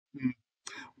Mm.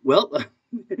 Well,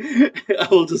 I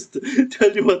will just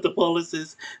tell you what the policy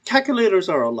is. Calculators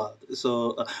are allowed.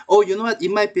 So, oh, you know what?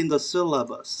 It might be in the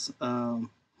syllabus.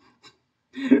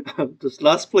 This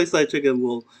last place I check, and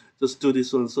we'll just do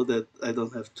this one so that I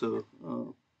don't have to.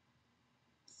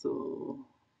 So,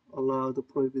 allow the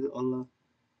prohibited, allow.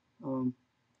 Um,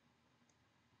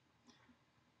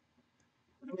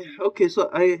 okay, so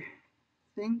I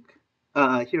think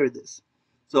here it is.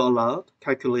 So allowed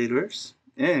calculators,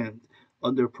 and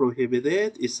under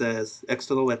prohibited it says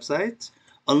external websites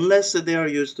unless they are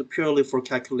used purely for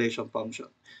calculation function.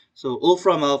 So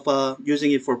Wolfram Alpha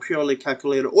using it for purely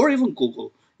calculator, or even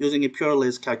Google using it purely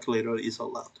as calculator is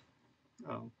allowed.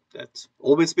 That's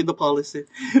always been the policy,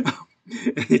 and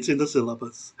it's in the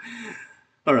syllabus.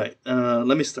 All right,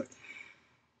 let me start.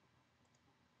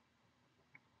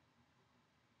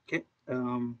 Okay.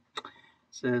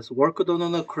 Says work done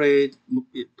on a crate,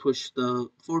 push the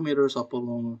 4 meters up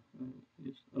along.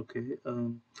 Okay.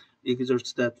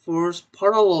 Exerts that force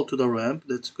parallel to the ramp.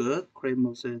 That's good. Crate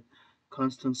moves at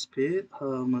constant speed.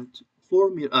 How much? 4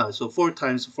 meters. So 4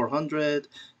 times 400,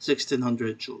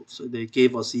 1600 joules. So they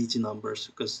gave us easy numbers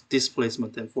because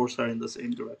displacement and force are in the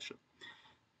same direction.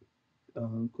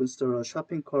 Consider a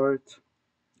shopping cart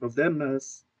of that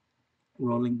mass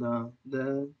rolling down.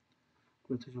 That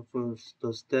quotation first.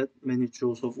 Does that many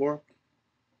joules of work?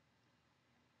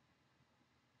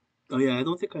 Oh yeah, I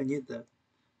don't think I need that.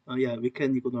 Yeah, we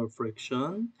can ignore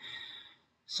friction.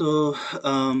 So,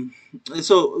 um,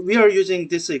 so we are using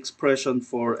this expression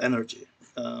for energy.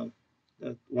 That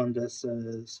one that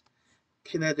says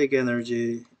kinetic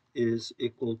energy is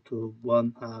equal to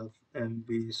 1/2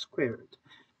 mv squared.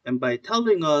 And by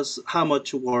telling us how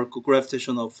much work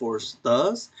gravitational force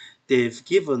does, they've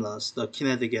given us the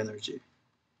kinetic energy.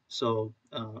 So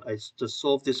I just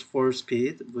solve this for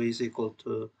speed. V is equal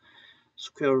to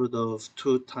square root of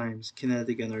 2 times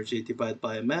kinetic energy divided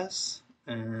by mass,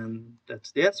 and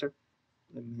that's the answer.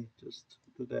 Let me just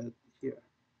do that here.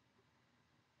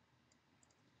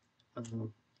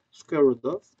 Um, Square root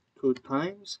of 2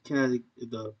 times kinetic,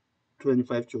 the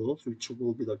 25 joules, which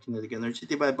will be the kinetic energy,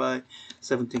 divided by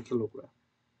 17 kilogram.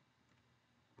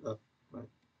 Right.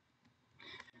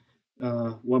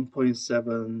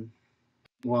 1.71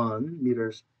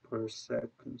 meters per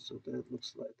second. So that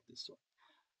looks like this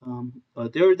one. A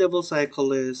daredevil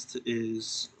cyclist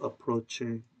is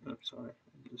approaching. I'm sorry,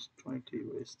 I'm just trying to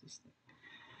erase this thing.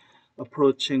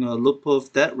 Approaching a loop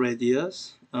of that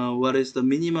radius. What is the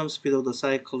minimum speed of the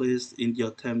cyclist in the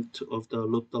attempt of the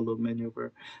loop-the-loop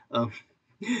maneuver? Um,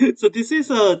 so this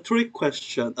is a trick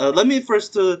question. Let me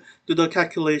first do the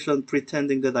calculation,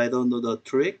 pretending that I don't know the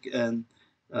trick, and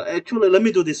actually let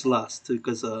me do this last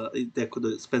because that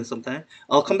could spend some time.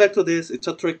 I'll come back to this. It's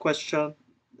a trick question.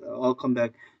 I'll come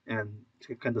back and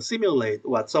to kind of simulate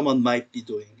what someone might be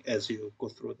doing as you go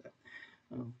through that.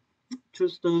 Um,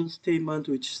 Choose the statement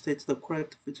which states the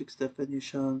correct physics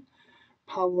definition.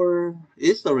 Power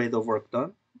is the rate of work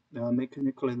done.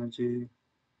 Mechanical energy.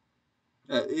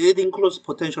 It includes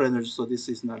potential energy, so this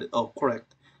is not it. Oh,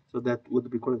 correct. So that would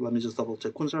be correct. Let me just double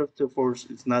check. Conservative force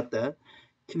is not that.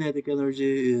 Kinetic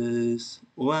energy is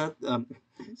what?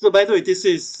 So by the way, this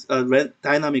is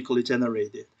dynamically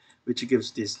generated, which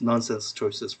gives these nonsense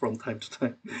choices from time to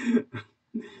time.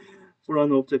 For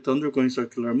an object undergoing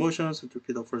circular motion,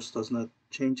 centripetal force does not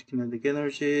change kinetic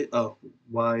energy. Oh,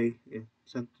 why?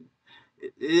 It's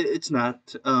not.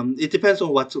 It depends on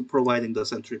what's providing the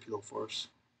centripetal force.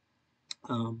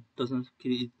 Doesn't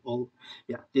it all?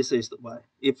 Yeah, this is the why.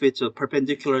 If it's a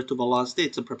perpendicular to velocity,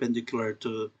 it's a perpendicular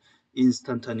to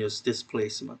instantaneous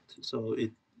displacement. So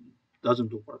it doesn't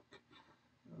do work.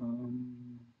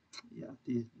 Um, yeah,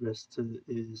 the rest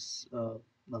is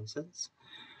nonsense.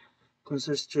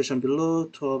 Consider situation below,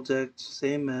 two objects,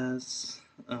 same mass,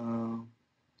 uh,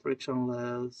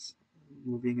 frictionless,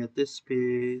 moving at this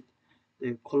speed.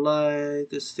 They collide,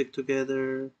 they stick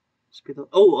together. Speed of,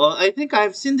 I think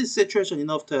I've seen this situation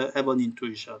enough to have an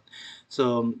intuition.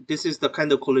 So this is the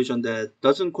kind of collision that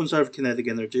doesn't conserve kinetic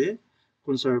energy,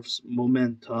 conserves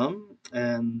momentum,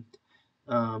 and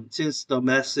since the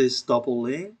mass is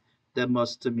doubling, that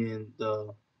must mean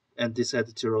and this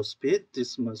at 0 speed,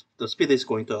 this must the speed is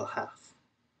going to half.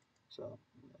 So,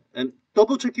 and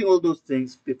double checking all those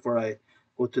things before I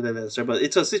go to that answer. But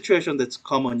it's a situation that's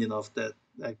common enough that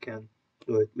I can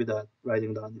do it without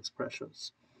writing down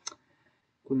expressions.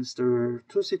 Consider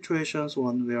two situations: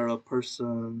 one where a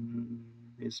person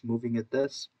is moving at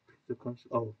that speed.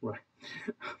 Oh, right,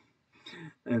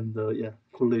 and yeah,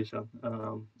 collision.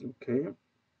 Okay.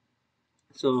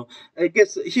 So I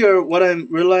guess here what I'm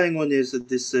relying on is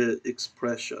this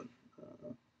expression.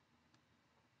 Uh,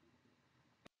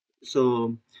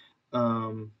 So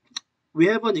um, we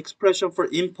have an expression for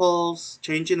impulse,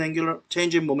 change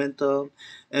in momentum,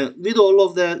 and with all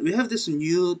of that, we have this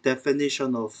new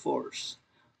definition of force.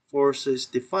 Force is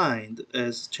defined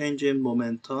as change in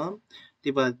momentum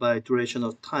divided by duration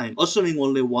of time, assuming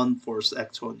only one force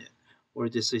acts on it, or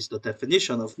this is the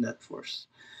definition of net force.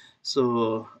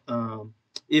 So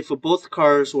if both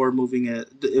cars were moving at,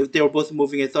 if they were both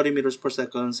moving at 30 meters per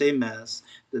second, same mass,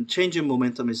 then change in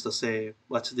momentum is the same.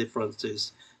 What's the difference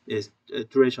is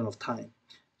duration of time.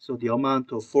 So the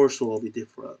amount of force will be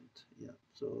different. Yeah.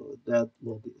 So that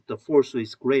will be the force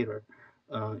is greater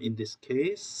in this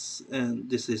case, and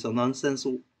this is a nonsense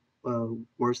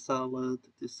word salad.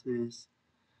 This is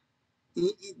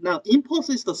now impulse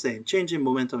is the same, change in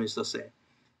momentum is the same,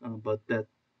 but that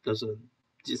doesn't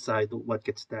decide what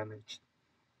gets damaged.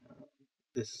 Uh,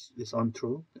 this is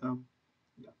untrue.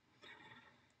 Yeah.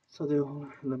 So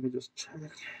let me just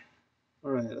check.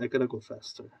 All right, I gotta go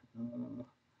faster. Uh,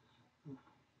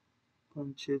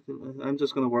 I'm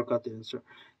just gonna work out the answer.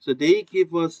 So they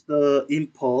give us the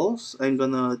impulse. I'm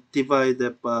gonna divide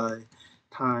that by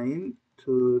time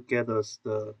to get us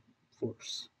the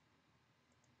force.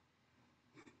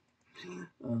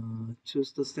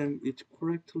 Choose the same. It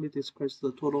correctly describes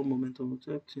the total momentum of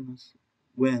the emptiness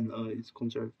when it's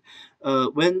conserved.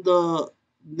 When the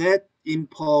net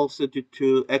impulse due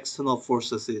to external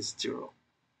forces is zero.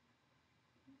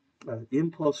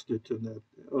 Impulse due to net.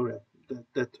 All right,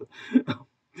 that too.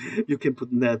 You can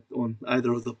put net on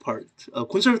either of the part.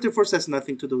 Conservative force has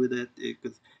nothing to do with it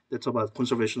because that's about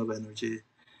conservation of energy.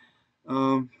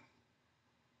 Um,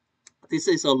 this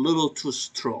is a little too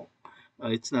strong.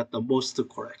 It's not the most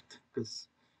correct because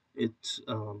it's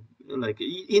like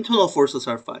internal forces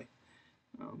are fine.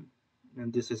 Um,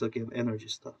 and this is again energy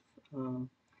stuff. Uh,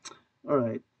 all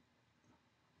right.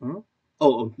 Huh?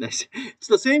 Nice. It's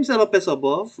the same setup as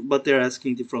above, but they're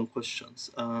asking different questions.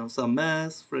 Some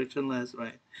mass, frictionless,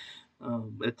 right?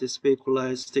 At this speed,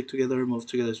 collide, stick together, move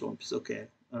together as one piece. Okay.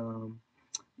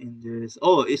 In this,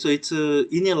 so it's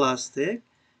inelastic.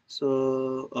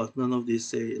 So none of these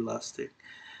say elastic.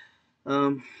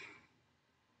 Um,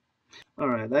 all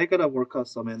right, I gotta work out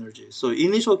some energy. So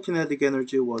initial kinetic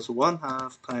energy was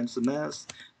 1/2 times the mass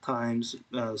times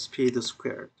speed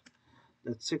squared.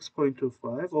 That's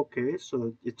 6.25. Okay,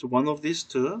 so it's one of these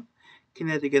two.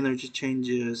 Kinetic energy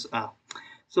changes.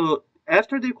 So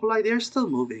after they collide, they're still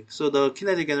moving. So the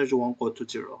kinetic energy won't go to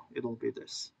zero. It'll be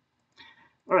this.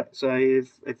 All right, so I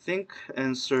think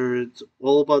answered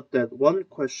all about that one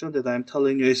question that I'm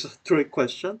telling you is a trick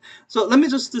question. So let me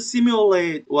just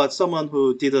simulate what someone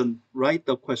who didn't write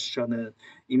the question and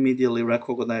immediately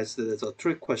recognized it as a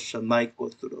trick question might go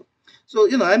through. So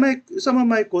someone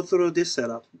might go through this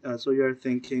setup. So you're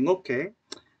thinking, okay,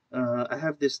 I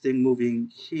have this thing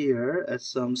moving here at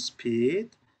some speed.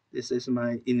 This is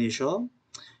my initial,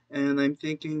 and I'm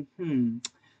thinking,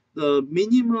 the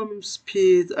minimum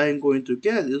speed I'm going to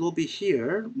get, it'll be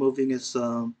here, moving at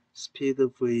some speed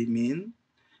of v min,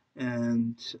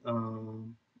 and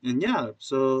yeah,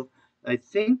 so I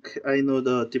think I know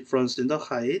the difference in the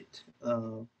height,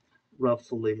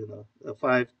 roughly,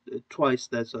 five twice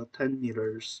that's 10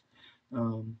 meters.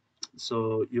 Um,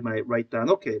 so you might write down,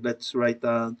 okay, let's write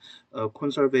down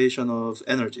conservation of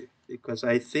energy because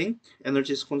I think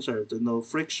energy is conserved, no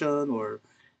friction or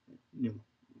you know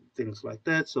things like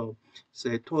that. So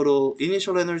say total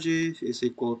initial energy is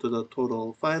equal to the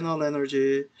total final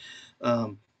energy.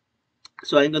 Um,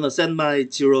 so I'm gonna send my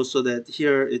zero so that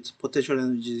here it's potential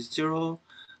energy is zero.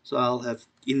 So I'll have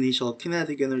initial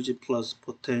kinetic energy plus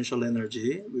potential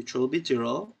energy, which will be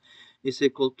zero, is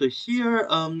equal to here.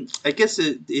 I guess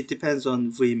it depends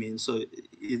on V min. So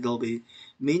it'll be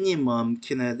minimum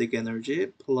kinetic energy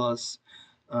plus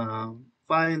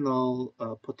final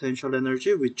potential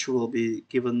energy, which will be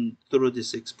given through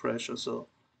this expression. So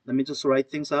let me just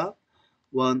write things out.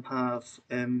 1/2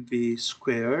 mv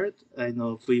squared, I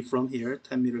know v from here,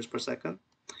 10 meters per second,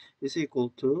 is equal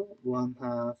to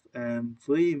 1/2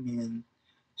 mv min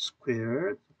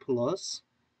squared plus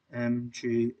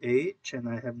mgh, and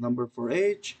I have number for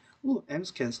h. Oh,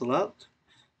 m's cancel out.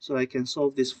 So I can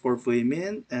solve this for v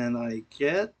min, and I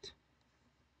get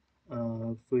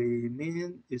v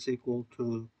min is equal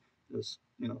to just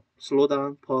slow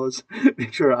down, pause,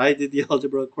 make sure I did the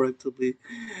algebra correctly.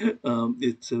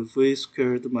 It's v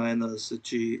squared minus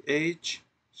gh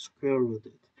square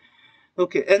rooted.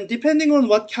 Okay, and depending on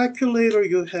what calculator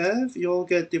you have, you'll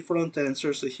get different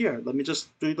answers here. Let me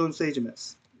just do it on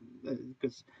SageMath,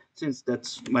 because since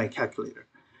that's my calculator.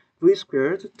 V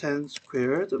squared 10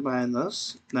 squared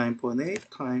minus 9.8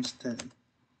 times 10.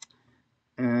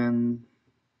 And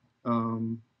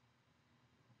um,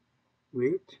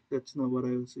 Wait, that's not what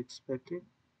I was expecting.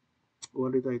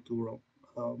 What did I do wrong?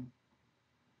 Um,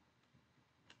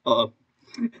 oh,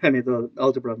 I made an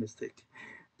algebra mistake.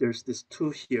 There's this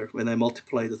 2 here when I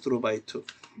multiply the through by 2.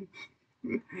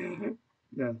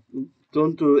 Yeah,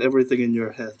 don't do everything in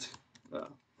your head. Uh,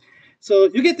 so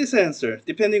you get this answer.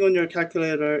 Depending on your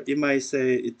calculator, it might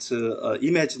say it's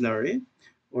imaginary,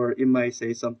 or it might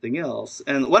say something else.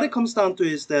 And what it comes down to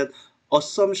is that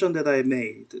assumption that I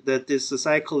made that this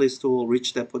cyclist will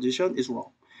reach that position is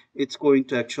wrong. It's going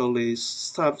to actually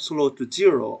stop slow to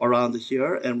zero around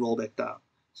here and roll back down.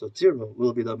 So zero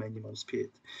will be the minimum speed.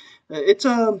 It's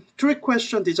a trick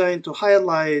question designed to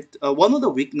highlight one of the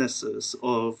weaknesses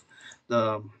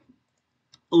the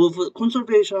of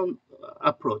conservation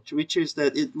approach, which is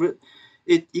that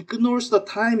it ignores the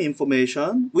time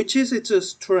information, which is its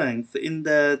strength in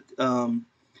that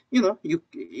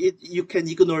you can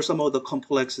ignore some of the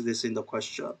complexities in the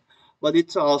question, but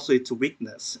it's also its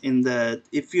weakness in that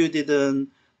if you didn't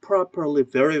properly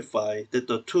verify that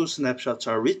the two snapshots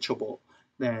are reachable,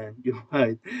 then you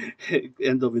might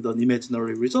end up with an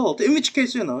imaginary result. In which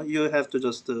case, you have to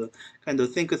just kind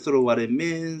of think through what it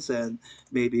means and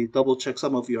maybe double check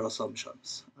some of your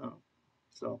assumptions.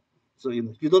 So, so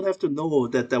you don't have to know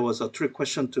that that was a trick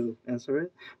question to answer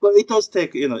it, but it does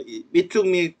take it took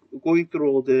me going through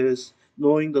all this,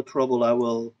 knowing the trouble I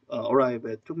will arrive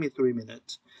at. Took me 3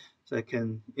 minutes. So I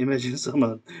can imagine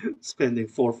someone spending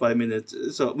 4 or 5 minutes.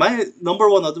 So my number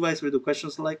one advice with the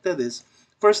questions like that is,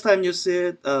 first time you see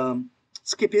it,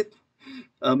 skip it.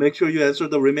 Make sure you answer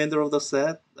the remainder of the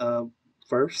set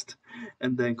first,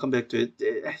 and then come back to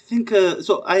it. I think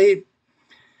so. I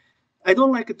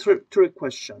don't like trick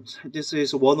questions. This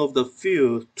is one of the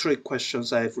few trick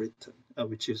questions I've written,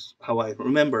 which is how I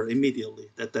remember immediately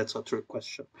that that's a trick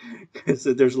question, because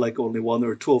there's like only one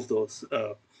or two of those.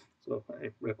 So I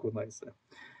recognize that.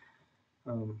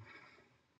 Um,